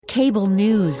Cable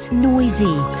news,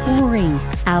 noisy, boring,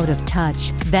 out of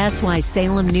touch. That's why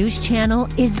Salem News Channel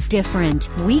is different.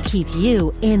 We keep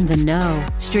you in the know.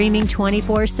 Streaming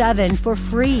 24/7 for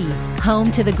free.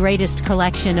 Home to the greatest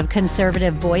collection of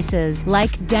conservative voices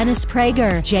like Dennis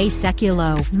Prager, Jay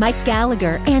Sekulow, Mike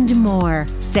Gallagher, and more.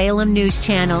 Salem News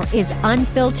Channel is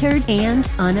unfiltered and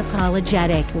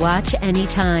unapologetic. Watch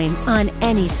anytime, on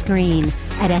any screen,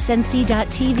 at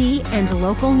snc.tv and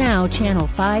Local Now Channel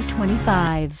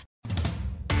 525.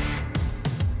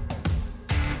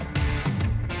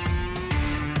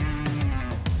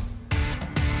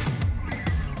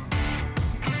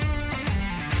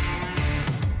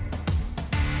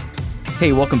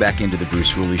 Hey, welcome back into the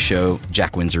Bruce Ruley Show.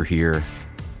 Jack Windsor here,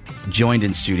 joined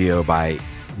in studio by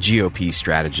GOP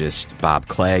strategist Bob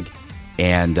Clegg,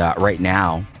 and right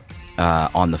now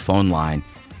on the phone line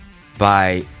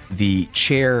by the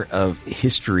chair of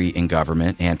history and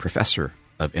government and professor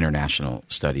of international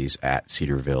studies at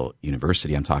Cedarville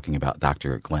University. I'm talking about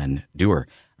Dr. Glen Duerr.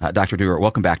 Dr. Duerr,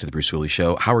 welcome back to the Bruce Ruley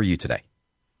Show. How are you today?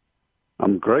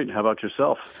 I'm great. How about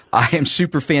yourself? I am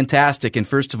super fantastic. And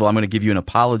first of all, I'm going to give you an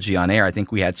apology on air. I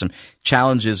think we had some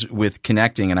challenges with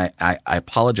connecting, and I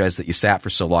apologize that you sat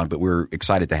for so long, but we're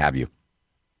excited to have you.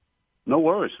 No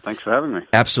worries. Thanks for having me.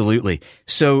 Absolutely.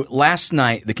 So last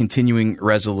night, the continuing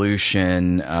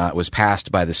resolution was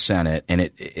passed by the Senate,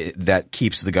 and that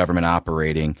keeps the government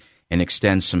operating and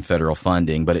extends some federal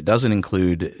funding, but it doesn't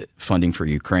include funding for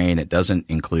Ukraine. It doesn't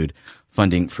include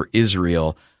funding for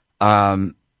Israel.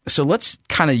 So let's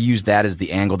kind of use that as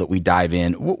the angle that we dive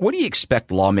in. What do you expect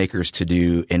lawmakers to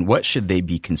do, and what should they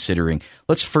be considering?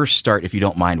 Let's first start, if you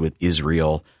don't mind, with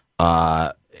Israel.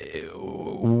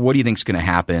 What do you think is going to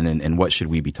happen, and what should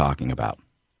we be talking about?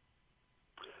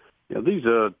 Yeah, these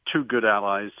are two good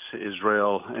allies,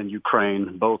 Israel and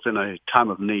Ukraine, both in a time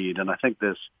of need. And I think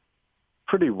there's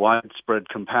pretty widespread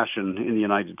compassion in the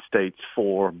United States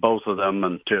for both of them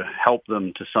and to help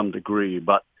them to some degree.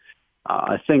 But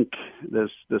I think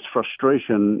there's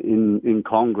frustration in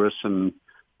Congress and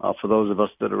for those of us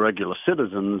that are regular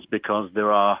citizens because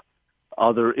there are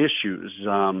other issues.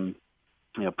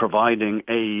 Providing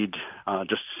aid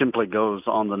just simply goes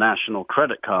on the national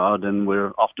credit card, and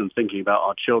we're often thinking about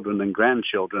our children and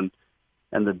grandchildren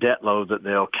and the debt load that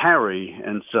they'll carry.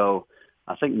 And so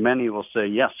I think many will say,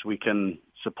 yes, we can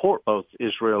support both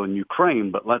Israel and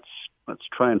Ukraine, but let's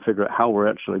try and figure out how we're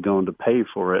actually going to pay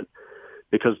for it,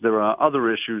 because there are other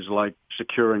issues like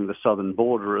securing the southern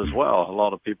border as well. A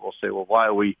lot of people say, well, why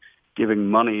are we giving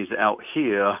monies out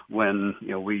here when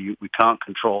we can't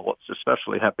control what's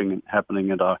especially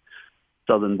happening at our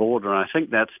southern border? And I think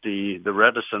that's the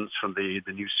reticence from the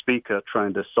new speaker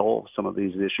trying to solve some of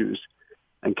these issues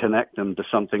and connect them to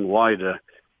something wider,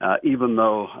 even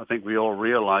though I think we all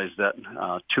realize that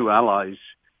two allies,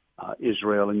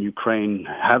 Israel and Ukraine,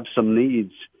 have some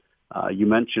needs. You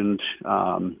mentioned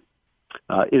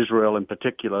Israel in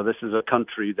particular. This is a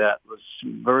country that was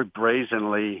very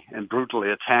brazenly and brutally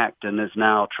attacked and is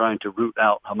now trying to root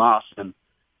out Hamas, and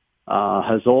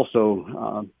has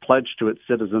also pledged to its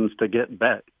citizens to get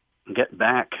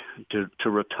back to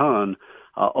return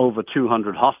over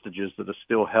 200 hostages that are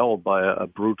still held by a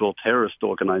brutal terrorist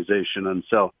organization. And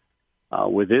so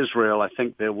with Israel, I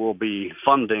think there will be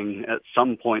funding at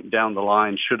some point down the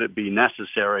line should it be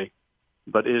necessary.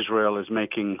 But Israel is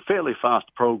making fairly fast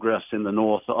progress in the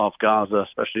north of Gaza,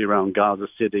 especially around Gaza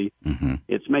City. Mm-hmm.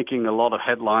 It's making a lot of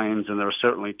headlines, and there are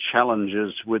certainly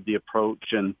challenges with the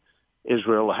approach. And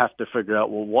Israel will have to figure out,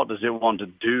 well, what does it want to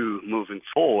do moving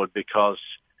forward? Because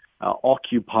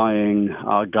occupying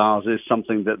Gaza is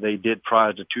something that they did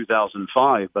prior to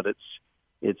 2005, but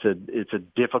it's a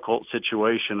difficult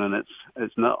situation, and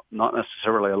it's not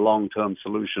necessarily a long-term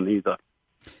solution either.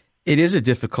 It is a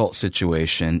difficult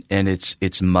situation, and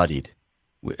it's muddied.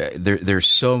 There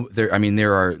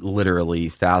are literally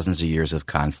thousands of years of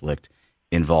conflict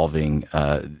involving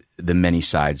the many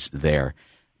sides there.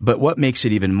 But what makes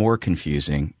it even more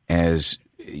confusing, as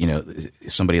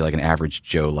somebody like an average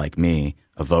Joe like me,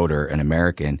 a voter, an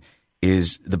American,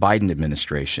 is the Biden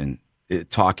administration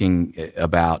talking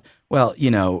about, well,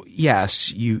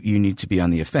 yes, you need to be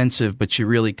on the offensive, but you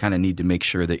really kind of need to make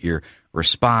sure that your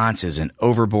response isn't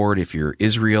overboard if you're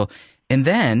Israel. And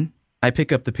then I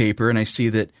pick up the paper and I see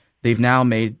that they've now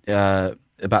made about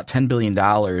 $10 billion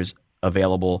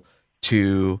available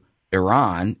to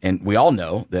Iran. And we all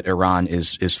know that Iran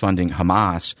is funding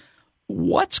Hamas.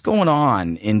 What's going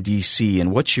on in D.C.,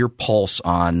 and what's your pulse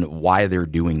on why they're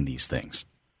doing these things?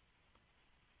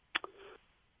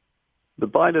 The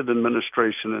Biden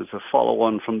administration is a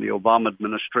follow-on from the Obama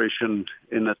administration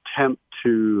in an attempt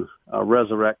to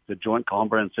resurrect the Joint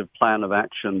Comprehensive Plan of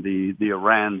Action, the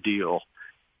Iran deal.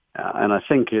 And I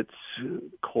think it's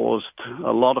caused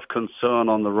a lot of concern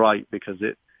on the right because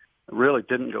it really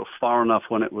didn't go far enough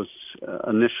when it was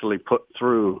initially put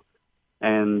through.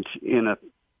 And in a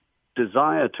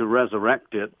desire to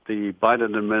resurrect it, the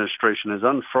Biden administration has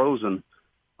unfrozen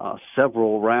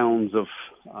several rounds of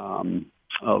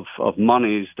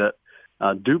monies that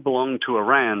do belong to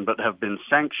Iran but have been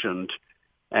sanctioned.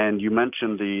 And you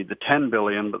mentioned the $10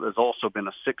 billion, but there's also been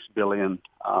a $6 billion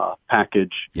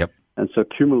package. Yep. And so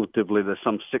cumulatively, there's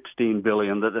some $16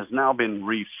 billion that has now been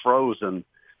refrozen.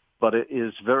 But it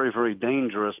is very, very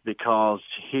dangerous because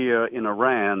here in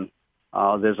Iran,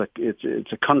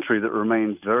 it's a country that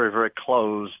remains very, very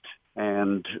closed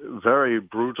and very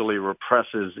brutally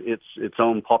represses its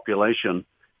own population.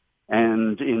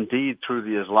 And indeed, through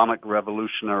the Islamic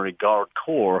Revolutionary Guard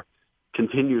Corps,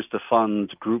 continues to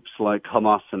fund groups like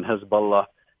Hamas and Hezbollah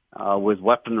with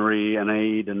weaponry and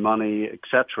aid and money,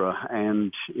 etc.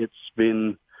 And it's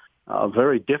been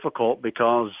very difficult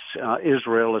because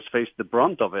Israel has faced the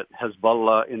brunt of it.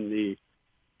 Hezbollah in the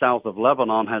south of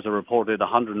Lebanon has reported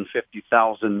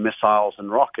 150,000 missiles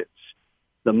and rockets.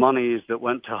 The monies that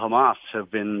went to Hamas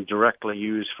have been directly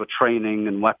used for training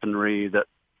and weaponry that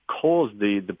caused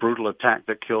the brutal attack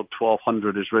that killed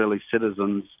 1,200 Israeli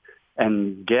citizens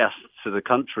and guests to the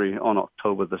country on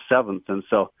October the 7th. And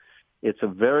so it's a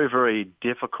very, very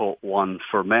difficult one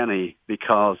for many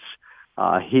because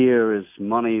here is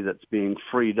money that's being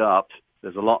freed up.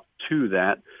 There's a lot to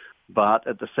that. But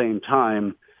at the same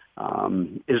time,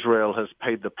 Israel has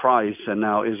paid the price, and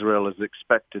now Israel is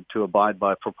expected to abide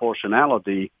by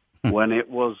proportionality when it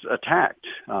was attacked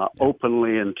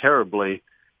openly and terribly.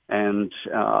 And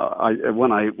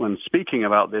when speaking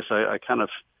about this, I kind of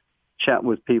chat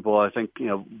with people. I think,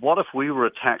 what if we were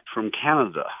attacked from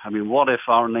Canada? I mean, what if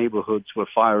our neighborhoods were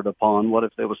fired upon? What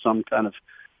if there was some kind of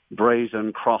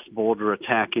brazen cross-border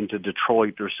attack into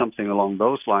Detroit or something along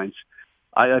those lines?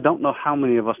 I don't know how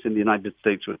many of us in the United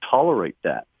States would tolerate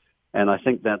that. And I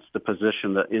think that's the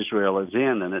position that Israel is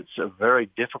in, and it's a very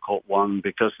difficult one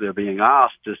because they're being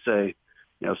asked to say,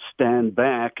 stand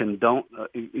back and don't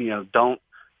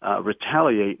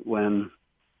retaliate when,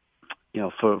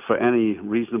 for any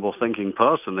reasonable thinking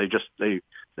person,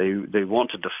 they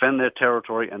want to defend their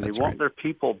territory and they want their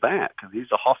people back. These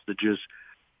are hostages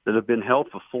that have been held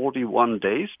for 41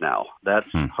 days now. That's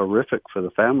horrific for the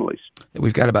families.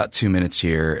 We've got about 2 minutes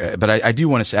here, but I do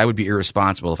want to say I would be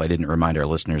irresponsible if I didn't remind our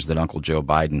listeners that Uncle Joe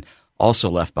Biden also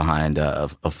left behind a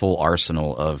full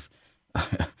arsenal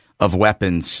of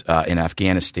weapons in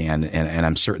Afghanistan, and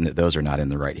I'm certain that those are not in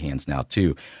the right hands now,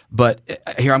 too. But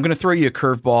here, I'm going to throw you a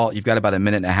curveball. You've got about a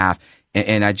minute and a half,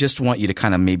 and I just want you to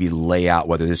kind of maybe lay out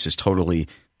whether this is totally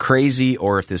crazy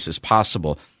or if this is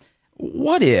possible.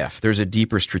 What if there's a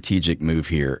deeper strategic move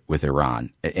here with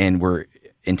Iran, and we're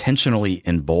intentionally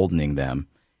emboldening them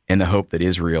in the hope that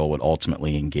Israel would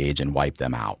ultimately engage and wipe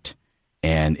them out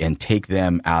and take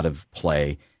them out of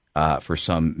play for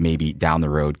some maybe down the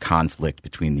road conflict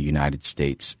between the United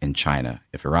States and China?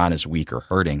 If Iran is weak or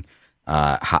hurting,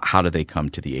 how do they come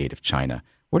to the aid of China?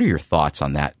 What are your thoughts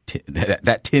on that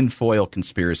tinfoil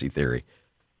conspiracy theory?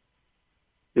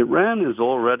 Iran is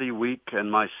already weak, and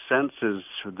my sense is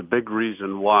the big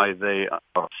reason why they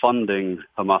are funding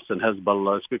Hamas and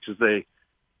Hezbollah is because they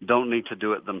don't need to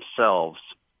do it themselves.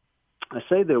 I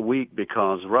say they're weak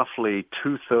because roughly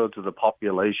 2/3 of the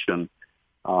population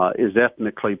is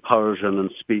ethnically Persian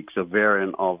and speaks a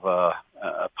variant of a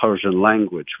Persian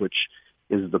language, which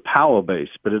is the power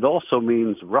base. But it also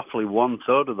means roughly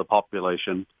 1/3 of the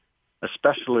population,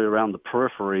 especially around the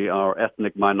periphery, are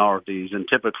ethnic minorities and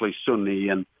typically Sunni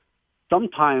and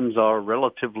sometimes are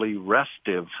relatively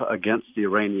restive against the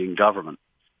Iranian government.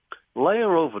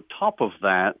 Layer over top of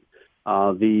that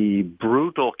the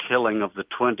brutal killing of the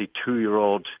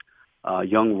 22-year-old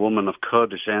young woman of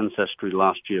Kurdish ancestry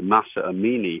last year, Mahsa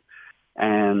Amini,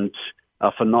 and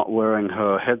for not wearing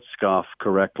her headscarf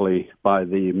correctly by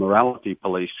the morality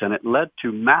police. And it led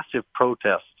to massive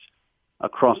protests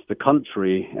across the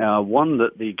country, one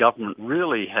that the government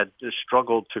really had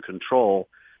struggled to control,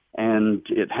 and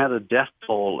it had a death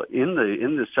toll in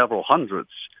the several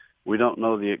hundreds. We don't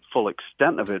know the full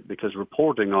extent of it because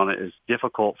reporting on it is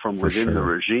difficult from within the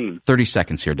regime. 30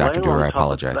 seconds here, Dr. Duerr, I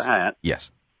apologize.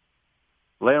 Yes.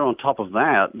 Layer on top of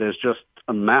that, there's just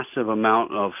a massive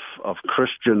amount of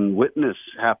Christian witness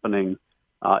happening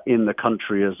in the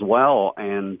country as well,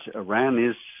 and Iran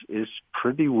is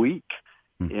pretty weak.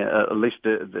 At least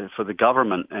for the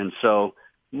government. And so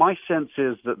My sense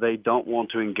is that they don't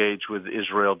want to engage with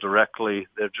Israel directly.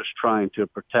 They're just trying to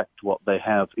protect what they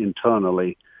have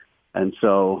internally. And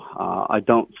so I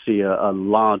don't see a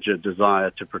larger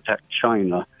desire to protect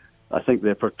China. I think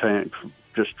they're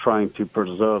just trying to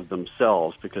preserve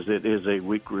themselves because it is a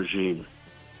weak regime.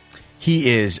 He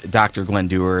is Dr. Glen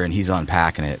Duerr, and he's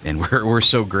unpacking it, and we're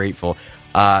so grateful.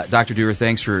 Dr. Duerr,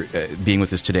 thanks for being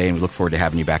with us today, and we look forward to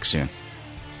having you back soon.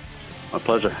 My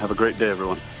pleasure. Have a great day,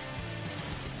 everyone.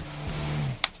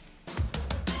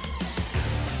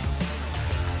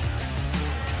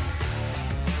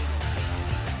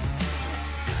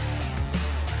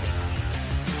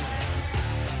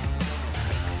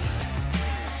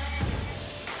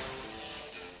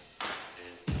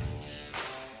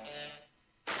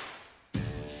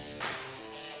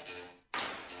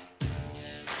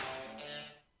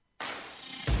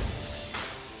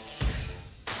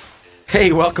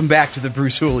 Hey, welcome back to the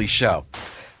Bruce Hooley Show.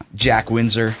 Jack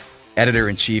Windsor,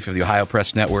 editor-in-chief of the Ohio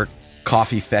Press Network,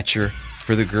 coffee fetcher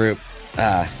for the group.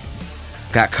 Got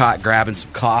caught grabbing some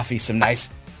coffee, some nice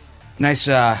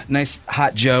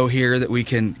hot Joe here that we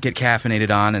can get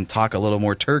caffeinated on and talk a little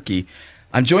more turkey.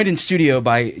 I'm joined in studio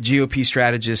by GOP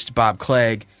strategist Bob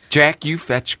Clegg. Jack, you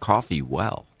fetch coffee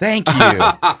well. Thank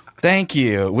you. Thank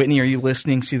you. Whitney, are you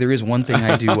listening? See, there is one thing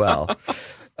I do well.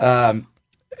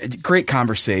 Great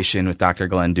conversation with Dr.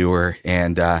 Glen Duerr,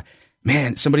 and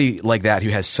man, somebody like that who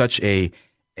has such an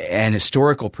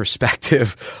historical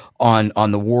perspective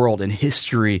on the world and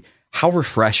history. How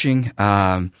refreshing!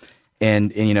 And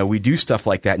you know, we do stuff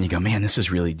like that, and you go, man, this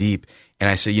is really deep. And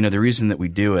I say, you know, the reason that we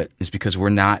do it is because we're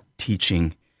not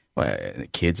teaching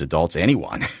kids, adults,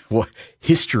 anyone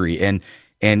history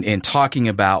and talking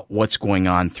about what's going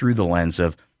on through the lens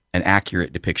of an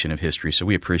accurate depiction of history. So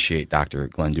we appreciate Dr.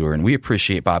 Glen Duerr, and we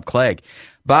appreciate Bob Clegg.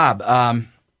 Bob, what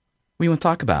do you want to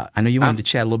talk about? I know you wanted to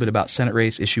chat a little bit about Senate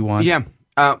race, issue 1. Yeah,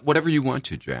 whatever you want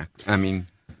to, Jack. I mean,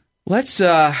 let's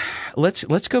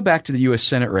go back to the U.S.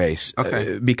 Senate race,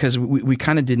 okay? Because we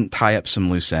kind of didn't tie up some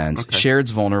loose ends. Okay.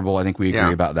 Sherrod's vulnerable. I think we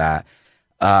agree about that.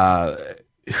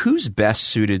 Who's best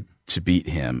suited to beat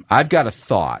him? I've got a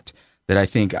thought that I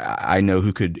think I know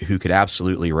who could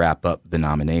absolutely wrap up the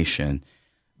nomination.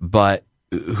 But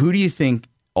who do you think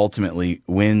ultimately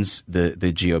wins the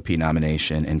GOP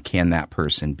nomination, and can that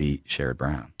person beat Sherrod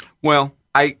Brown? Well,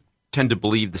 I tend to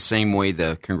believe the same way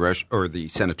the the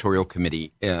Senatorial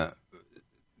Committee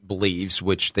believes,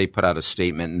 which they put out a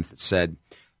statement and said,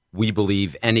 we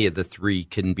believe any of the three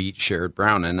can beat Sherrod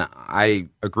Brown. And I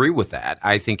agree with that.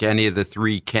 I think any of the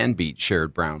three can beat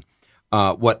Sherrod Brown.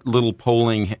 What little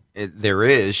polling there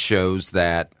is shows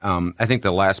that I think the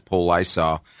last poll I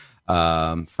saw,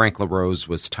 Frank LaRose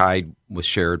was tied with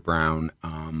Sherrod Brown.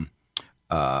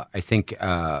 I think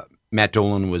Matt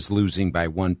Dolan was losing by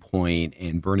 1 point,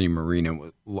 and Bernie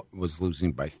Moreno was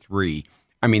losing by 3.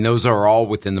 I mean, those are all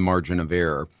within the margin of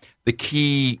error. The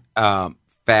key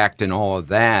fact in all of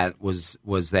that was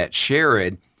that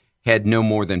Sherrod had no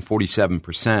more than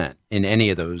 47% in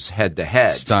any of those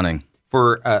head-to-heads. Stunning.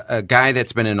 For a guy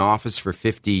that's been in office for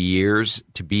 50 years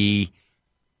to be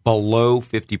below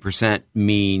 50%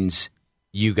 means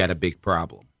you got a big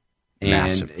problem.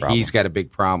 And he's got a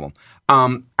big problem.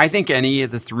 I think any of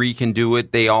the three can do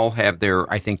it. They all have their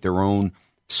own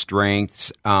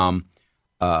strengths. Frank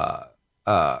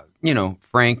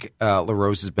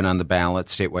LaRose has been on the ballot,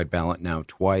 statewide ballot now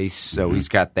twice. So he's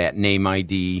got that name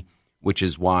ID, which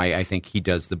is why I think he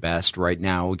does the best right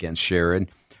now against Sherrod.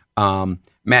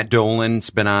 Matt Dolan's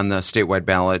been on the statewide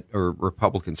ballot or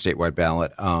Republican statewide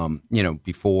ballot,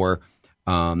 before.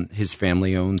 His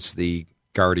family owns the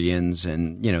Guardians,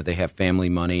 and they have family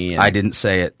money. And, I didn't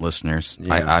say it, listeners.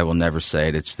 Yeah. I will never say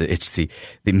it. It's the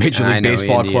Major League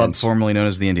Baseball club, formerly known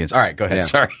as the Indians. All right, go ahead. Yeah.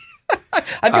 Sorry.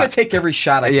 I'm going to take every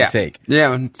shot I can take.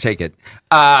 Yeah, take it.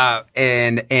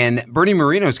 And Bernie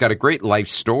Moreno's got a great life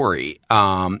story,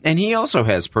 and he also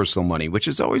has personal money, which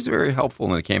is always very helpful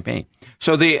in a campaign.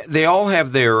 So they all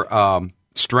have their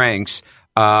strengths.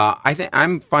 I think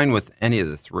I'm fine with any of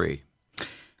the three.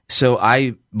 So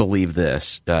I believe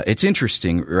this. It's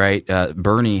interesting, right?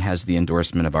 Bernie has the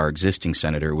endorsement of our existing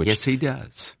senator, which yes, he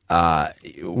does.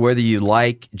 Whether you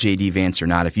like J.D. Vance or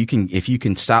not, if you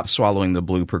can stop swallowing the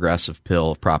blue progressive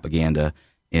pill of propaganda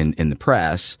in the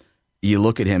press, you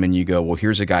look at him and you go, well,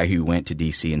 here's a guy who went to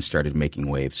D.C. and started making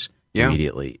waves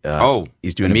immediately.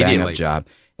 He's doing a bang-up job.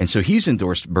 And so he's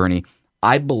endorsed Bernie.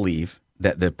 I believe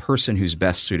that the person who's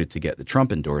best suited to get the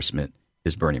Trump endorsement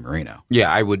is Bernie Moreno.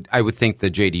 Yeah, I would think the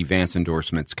J.D. Vance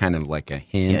endorsement's kind of like a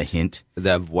hint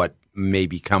of what may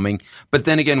be coming. But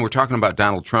then again, we're talking about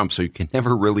Donald Trump, so you can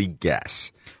never really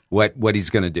guess what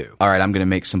he's going to do. All right, I'm going to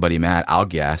make somebody mad. I'll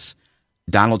guess.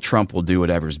 Donald Trump will do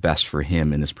whatever's best for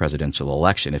him in this presidential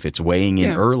election. If it's weighing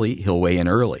in early, he'll weigh in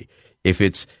early. If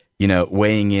it's,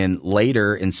 weighing in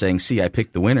later and saying, see, I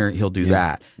picked the winner, he'll do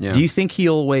that. Yeah. Do you think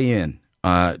he'll weigh in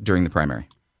during the primary?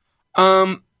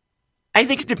 I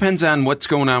think it depends on what's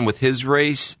going on with his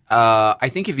race. I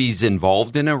think if he's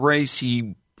involved in a race,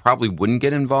 he probably wouldn't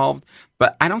get involved.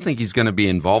 But I don't think he's going to be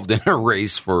involved in a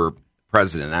race for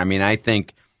president. I mean, I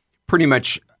think pretty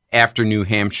much after New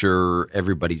Hampshire,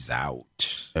 everybody's out.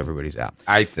 Everybody's out.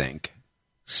 I think.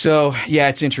 So, yeah,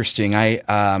 it's interesting. I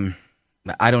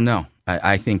don't know.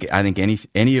 I think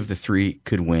any of the three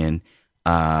could win.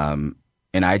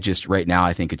 And I just right now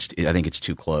I think it's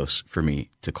too close for me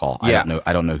to call. Yeah.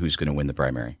 I don't know who's going to win the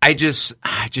primary. I just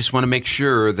want to make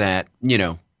sure that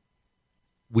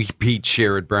we beat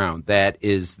Sherrod Brown. That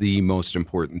is the most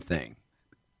important thing.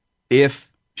 If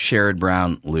Sherrod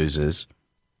Brown loses,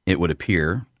 it would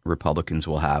appear Republicans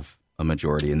will have a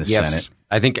majority in the Senate.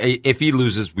 I think if he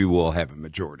loses, we will have a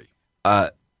majority.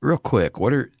 Real quick,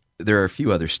 there are a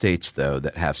few other states though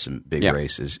that have some big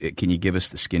races. Can you give us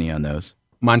the skinny on those?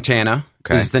 Montana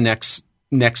is the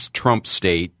next Trump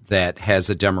state that has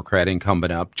a Democrat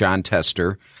incumbent up, John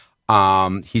Tester.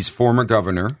 He's former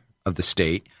governor of the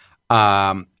state.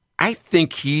 I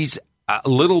think he's a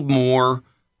little more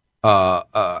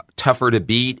tougher to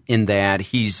beat in that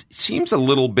he seems a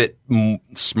little bit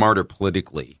smarter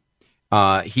politically.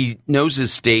 He knows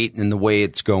his state and the way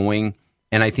it's going,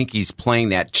 and I think he's playing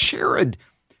that. Sherrod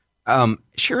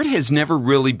has never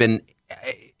really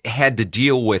had to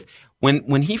deal with.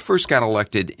 When he first got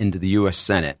elected into the U.S.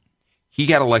 Senate, he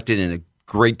got elected in a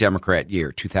great Democrat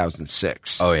year,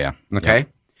 2006. Oh, yeah. Okay?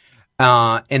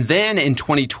 Yeah. And then in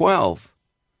 2012,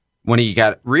 when he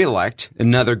got reelected,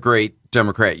 another great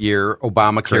Democrat year,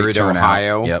 Obama carried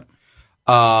Ohio. Yep.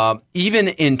 Even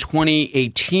in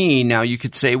 2018, now you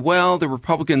could say, well, the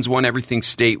Republicans won everything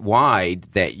statewide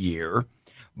that year.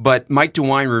 But Mike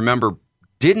DeWine, remember,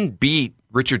 didn't beat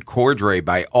Richard Cordray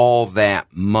by all that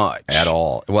much. At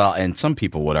all. Well, and some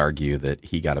people would argue that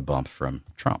he got a bump from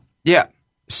Trump. Yeah.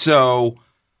 So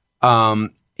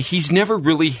he's never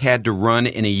really had to run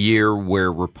in a year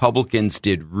where Republicans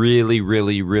did really,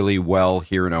 really, really well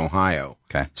here in Ohio.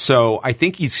 Okay. So I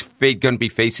think he's going to be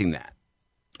facing that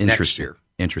next year.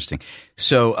 Interesting.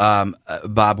 So,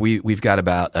 Bob, we've got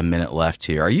about a minute left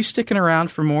here. Are you sticking around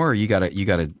for more, or you got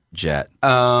a jet?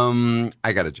 I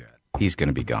got a jet. He's going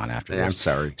to be gone after this. I'm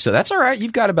sorry. So that's all right.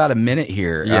 You've got about a minute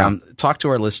here. Yeah. Talk to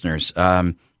our listeners.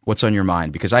 What's on your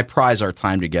mind? Because I prize our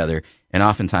time together, and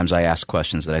oftentimes I ask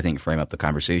questions that I think frame up the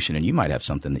conversation, and you might have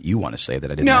something that you want to say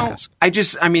that I didn't ask. I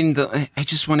just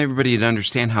want everybody to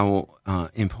understand how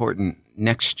important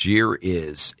next year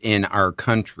is in our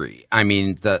country. I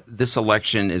mean, this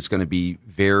election is going to be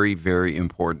very, very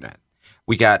important.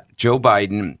 We got Joe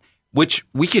Biden, which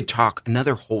we could talk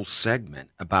another whole segment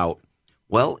about.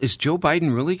 Well, is Joe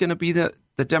Biden really going to be the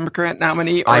Democrat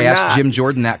nominee or I asked not? Jim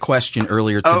Jordan that question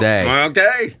earlier today. Oh,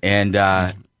 okay. And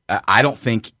I don't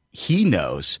think he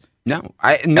knows. No.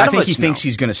 I think he thinks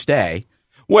he's going to stay.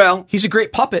 Well, he's a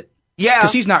great puppet. Yeah.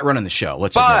 Because he's not running the show.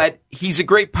 But he's a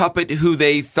great puppet who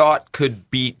they thought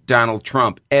could beat Donald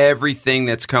Trump. Everything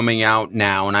that's coming out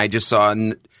now, and I just saw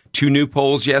 2 new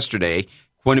polls yesterday.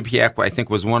 Quinnipiac, I think,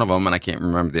 was one of them, and I can't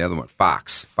remember the other one.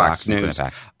 Fox News.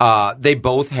 They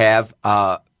both have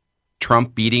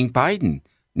Trump beating Biden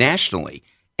nationally.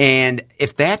 And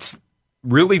if that's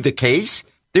really the case,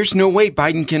 there's no way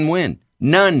Biden can win.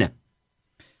 None.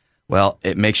 Well,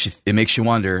 it makes you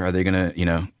wonder, are they going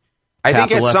to, I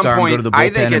think at some point, go to the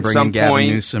bullpen and bring in Gavin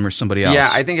Newsom or somebody else?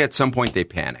 Yeah, I think at some point they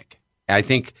panic. I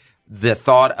think the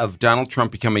thought of Donald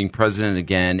Trump becoming president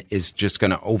again is just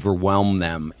going to overwhelm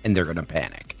them, and they're going to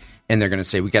panic. And they're going to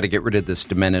say, we got to get rid of this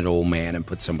demented old man and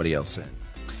put somebody else in.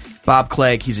 Bob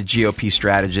Clegg, he's a GOP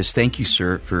strategist. Thank you,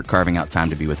 sir, for carving out time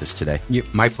to be with us today.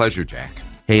 My pleasure, Jack.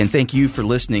 Hey, and thank you for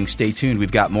listening. Stay tuned.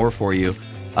 We've got more for you.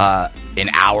 In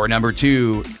hour number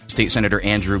 2, State Senator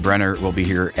Andrew Brenner will be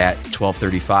here at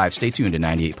 12:35. Stay tuned to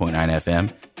 98.9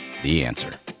 FM, The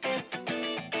Answer.